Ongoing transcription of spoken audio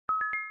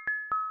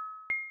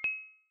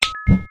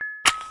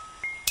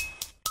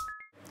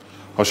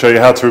I'll show you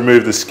how to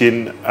remove the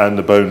skin and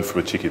the bone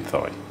from a chicken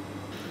thigh.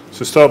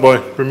 So start by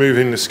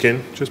removing the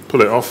skin, just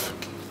pull it off.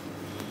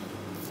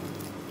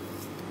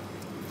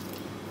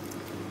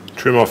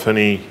 Trim off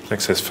any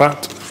excess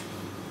fat.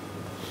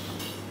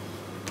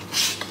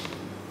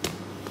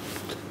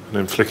 And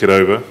then flick it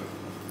over.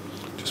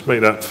 Just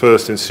make that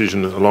first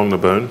incision along the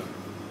bone.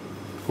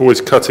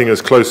 Always cutting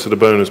as close to the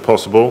bone as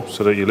possible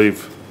so that you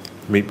leave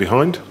meat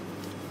behind.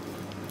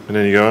 And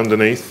then you go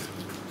underneath.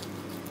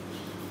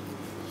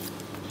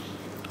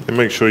 And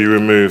make sure you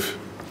remove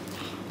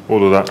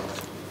all of that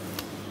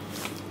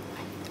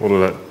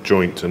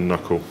joint and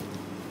knuckle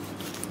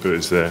that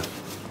is there.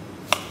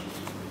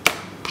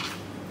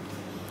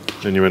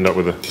 Then you end up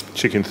with a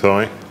chicken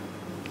thigh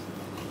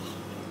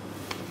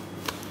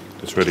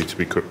that's ready to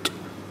be cooked.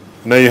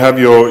 Now you have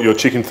your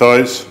chicken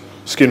thighs,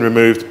 skin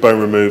removed, bone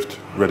removed,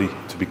 ready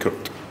to be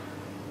cooked.